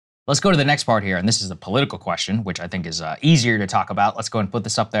Let's go to the next part here, and this is a political question, which I think is easier to talk about. Let's go and put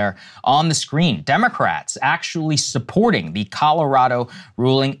this up there on the screen. Democrats actually supporting the Colorado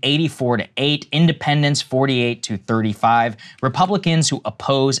ruling 84-8, independents 48-35, Republicans who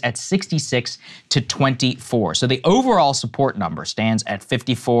oppose at 66-24. So the overall support number stands at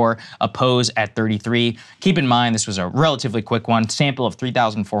 54, oppose at 33. Keep in mind, this was a relatively quick one, sample of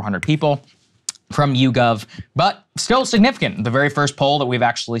 3,400 people from YouGov, but still significant. The very first poll that we've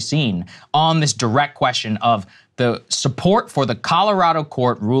actually seen on this direct question of the support for the Colorado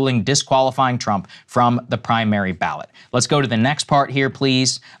court ruling disqualifying Trump from the primary ballot. Let's go to the next part here,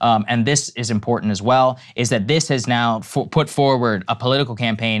 please. And this is important as well, is that this has now put forward a political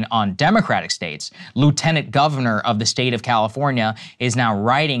campaign on Democratic states. Lieutenant Governor of the state of California is now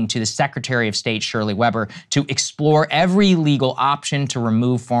writing to the Secretary of State, Shirley Weber, to explore every legal option to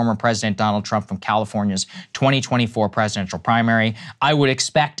remove former President Donald Trump from California's 2024 presidential primary. I would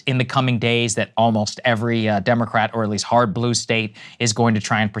expect in the coming days that almost every Democrat, or at least hard blue state, is going to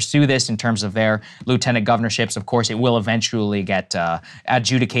try and pursue this in terms of their lieutenant governorships. Of course, it will eventually get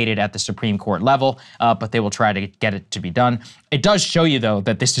adjudicated at the Supreme Court level, but they will try to get it to be done. It does show you, though,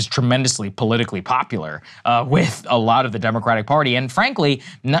 that this is tremendously politically popular with a lot of the Democratic Party, and frankly,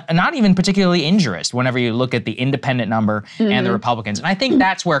 not even particularly injurious whenever you look at the independent number and the Republicans. And I think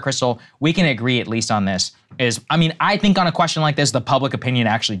that's where, Krystal, we can agree at least on this. I think on a question like this, the public opinion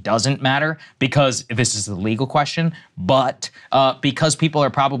actually doesn't matter because this is a legal question, but because people are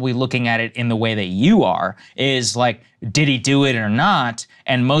probably looking at it in the way that you are, is like, did he do it or not?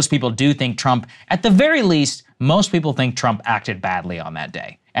 And most people do think Trump, at the very least, most people think Trump acted badly on that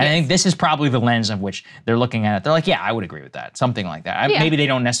day. And I think this is probably the lens of which they're looking at it. They're like, yeah, I would agree with that. Something like that. Maybe they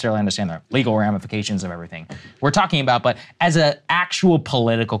don't necessarily understand the legal ramifications of everything we're talking about. But as an actual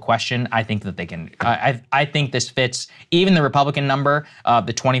political question, I think that they can, I think this fits even the Republican number,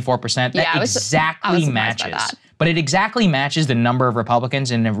 the 24%, that exactly matches. But it exactly matches the number of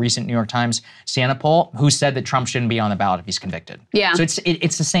Republicans in a recent New York Times Siena poll who said that Trump shouldn't be on the ballot if he's convicted. Yeah. So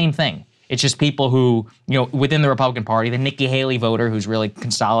it's the same thing. It's just people who, within the Republican Party, the Nikki Haley voter who's really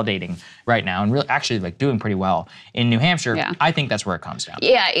consolidating right now and really actually like doing pretty well in New Hampshire. Yeah. I think that's where it comes down.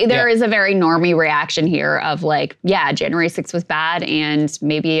 Yeah, there is a very normie reaction here of like, yeah, January 6th was bad and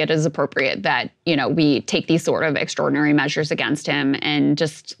maybe it is appropriate that, we take these sort of extraordinary measures against him, and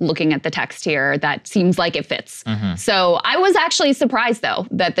just looking at the text here, that seems like it fits. So I was actually surprised though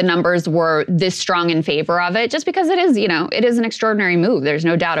that the numbers were this strong in favor of it, just because it is, it is an extraordinary move. There's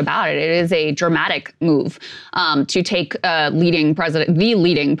no doubt about it. It is a dramatic move to take the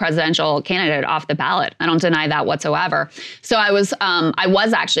leading presidential candidate off the ballot. I don't deny that whatsoever. So I was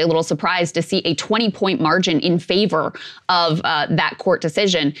actually a little surprised to see a 20-point margin in favor of that court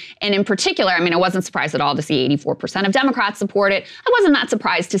decision. And in particular, I wasn't surprised at all to see 84% of Democrats support it. I wasn't that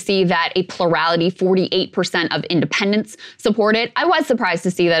surprised to see that a plurality, 48% of independents support it. I was surprised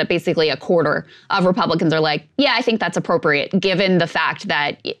to see that basically a quarter of Republicans are like, yeah, I think that's appropriate, given the fact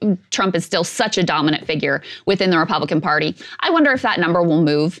that Trump is still such a dominant figure within the Republican Party. I wonder if that number will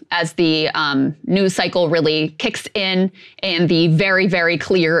move as the news cycle really kicks in and the very, very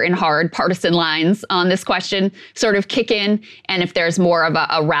clear and hard partisan lines on this question sort of kick in, and if there's more of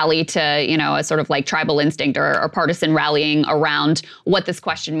a rally to, a sort of like tribal instinct or partisan rallying around what this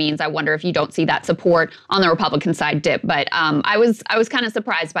question means. I wonder if you don't see that support on the Republican side dip. But I was kind of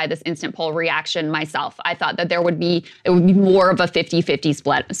surprised by this instant poll reaction myself. I thought that it would be more of a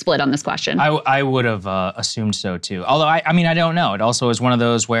 50-50 split on this question. I would have assumed so too. Although I don't know. It also is one of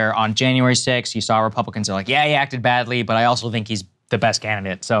those where on January 6th, you saw Republicans are like, yeah, he acted badly, but I also think he's the best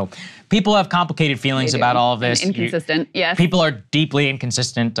candidate. So people have complicated feelings about all of this. And inconsistent, yes. People are deeply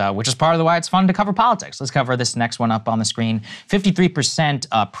inconsistent, which is part of why it's fun to cover politics. Let's cover this next one up on the screen.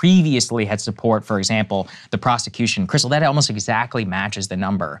 53% previously had support, for example, the prosecution. Krystal, that almost exactly matches the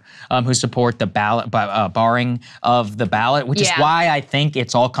number who support the ballot, barring of the ballot, which is why I think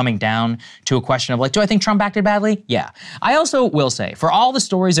it's all coming down to a question of like, do I think Trump acted badly? Yeah. I also will say, for all the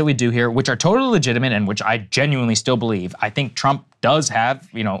stories that we do here, which are totally legitimate and which I genuinely still believe, I think Trump does have,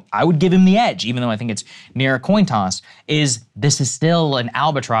 I would give him the edge, even though I think it's near a coin toss, this is still an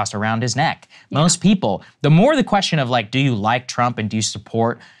albatross around his neck. Most people, the more the question of like, do you like Trump and do you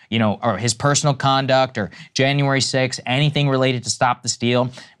support, or his personal conduct or January 6th, anything related to Stop the Steal.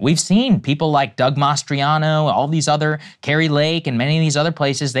 We've seen people like Doug Mastriano, all these other, Kerry Lake and many of these other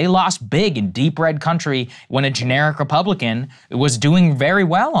places, they lost big in deep red country when a generic Republican was doing very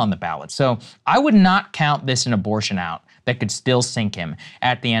well on the ballot. So I would not count this an abortion out that could still sink him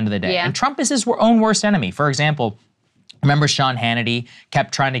at the end of the day. And Trump is his own worst enemy. For example, Remember Sean Hannity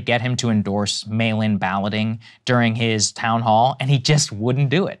kept trying to get him to endorse mail-in balloting during his town hall, and he just wouldn't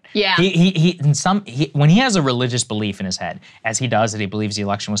do it. Yeah. When he has a religious belief in his head, as he does, that he believes the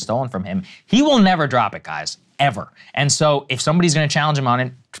election was stolen from him, he will never drop it, guys, ever. And so if somebody's going to challenge him on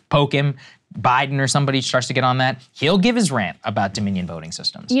it, poke him, Biden or somebody starts to get on that, he'll give his rant about Dominion voting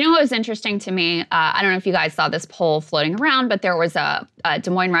systems. You know what was interesting to me? I don't know if you guys saw this poll floating around, but there was a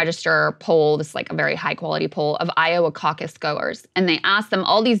Des Moines Register poll, this like a very high quality poll of Iowa caucus goers. And they asked them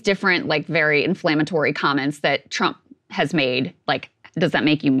all these different like very inflammatory comments that Trump has made, like, does that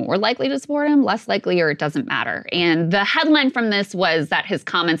make you more likely to support him, less likely, or it doesn't matter? And the headline from this was that his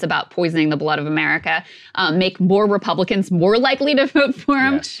comments about poisoning the blood of America make more Republicans more likely to vote for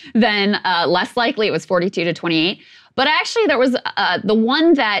him than less likely. It was 42 to 28. But actually, there was the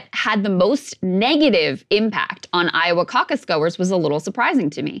one that had the most negative impact on Iowa caucus goers was a little surprising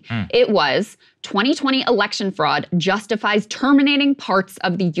to me. It was 2020 election fraud justifies terminating parts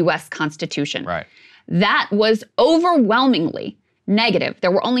of the U.S. Constitution. Right. That was overwhelmingly negative.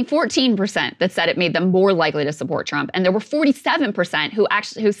 There were only 14% that said it made them more likely to support Trump. And there were 47%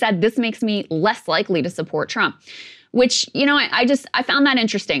 who said this makes me less likely to support Trump. Which, you know, I found that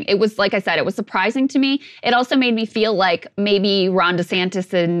interesting. It was, like I said, it was surprising to me. It also made me feel like maybe Ron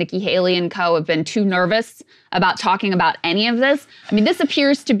DeSantis and Nikki Haley and co have been too nervous about talking about any of this. I mean, this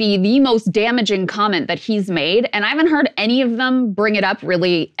appears to be the most damaging comment that he's made, and I haven't heard any of them bring it up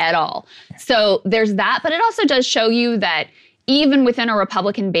really at all. So there's that, but it also does show you that even within a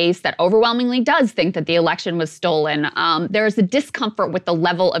Republican base that overwhelmingly does think that the election was stolen, there is a discomfort with the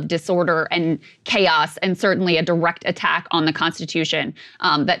level of disorder and chaos and certainly a direct attack on the Constitution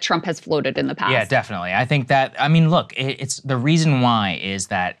that Trump has floated in the past. Yeah, definitely. I think that, I mean, look, it's the reason why is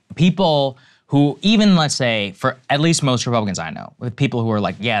that people who, even let's say, for at least most Republicans I know, with people who are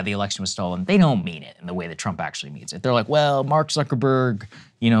like, yeah, the election was stolen, they don't mean it in the way that Trump actually means it. They're like, well, Mark Zuckerberg,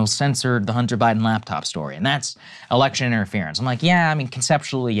 you know, censored the Hunter Biden laptop story, and that's election interference. I'm like, yeah, I mean,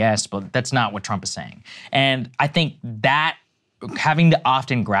 conceptually, yes, but that's not what Trump is saying. And I think that having to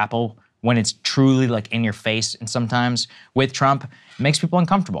often grapple when it's truly like in your face and sometimes with Trump makes people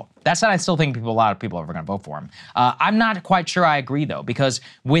uncomfortable. That said, I still think a lot of people are going to vote for him. I'm not quite sure I agree, though, because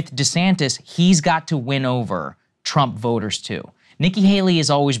with DeSantis, he's got to win over Trump voters, too. Nikki Haley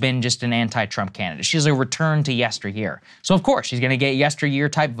has always been just an anti-Trump candidate. She's a return to yesteryear. So of course, she's going to get yesteryear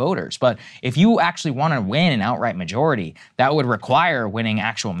type voters. But if you actually want to win an outright majority, that would require winning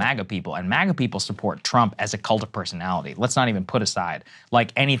actual MAGA people. And MAGA people support Trump as a cult of personality. Let's not even put aside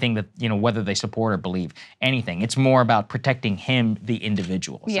like anything that, you know, whether they support or believe anything. It's more about protecting him, the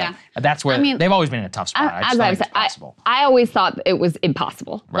individual. Yeah. So that's where they've always been in a tough spot. I always thought it was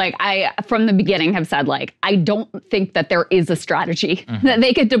impossible. Right. Like I, from the beginning, have said like, I don't think that there is a strategy that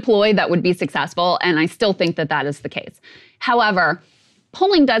they could deploy that would be successful, and I still think that that is the case. However,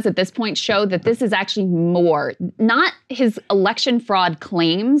 polling does at this point show that this is actually more, not his election fraud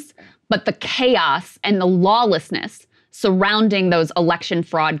claims, but the chaos and the lawlessness surrounding those election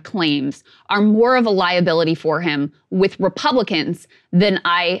fraud claims are more of a liability for him with Republicans than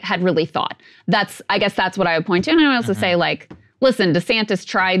I had really thought. I guess that's what I would point to. And I would also say, like, listen, DeSantis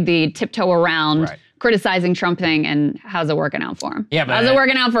tried the tiptoe around criticizing Trump thing, and how's it working out for him? Yeah, but how's it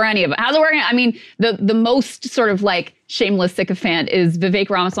working out for any of it? How's it working? I mean, the most sort of like shameless sycophant is Vivek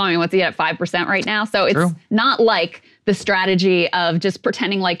Ramaswamy. What's he at 5% right now? So it's not like the strategy of just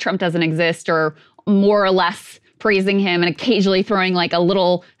pretending like Trump doesn't exist or more or less praising him and occasionally throwing like a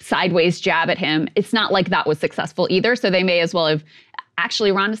little sideways jab at him. It's not like that was successful either. So they may as well have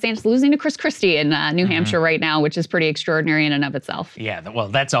actually Ron DeSantis losing to Chris Christie in New Hampshire right now, which is pretty extraordinary in and of itself. Yeah, well,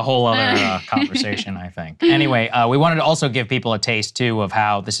 that's a whole other conversation, I think. Anyway, we wanted to also give people a taste, too, of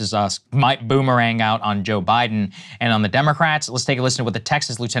how this is might boomerang out on Joe Biden and on the Democrats. Let's take a listen to what the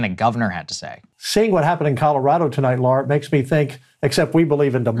Texas Lieutenant Governor had to say. Seeing what happened in Colorado tonight, Laura, it makes me think, except we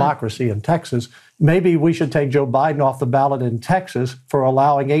believe in democracy in Texas, maybe we should take Joe Biden off the ballot in Texas for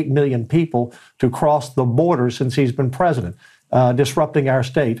allowing 8 million people to cross the border since he's been president. Disrupting our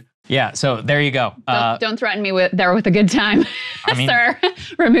state. Yeah, so there you go. Don't threaten me with a good time, sir.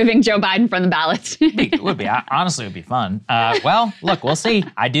 Removing Joe Biden from the ballot. It would be. Honestly, it would be fun. Well, look, we'll see.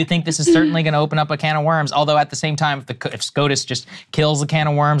 I do think this is certainly going to open up a can of worms, although at the same time, if SCOTUS just kills the can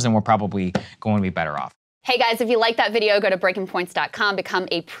of worms, then we're probably going to be better off. Hey guys, if you like that video, go to breakingpoints.com, become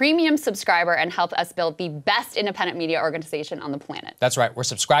a premium subscriber, and help us build the best independent media organization on the planet. That's right. We're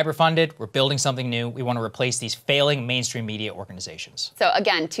subscriber funded. We're building something new. We want to replace these failing mainstream media organizations. So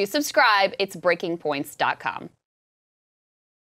again, to subscribe, it's breakingpoints.com.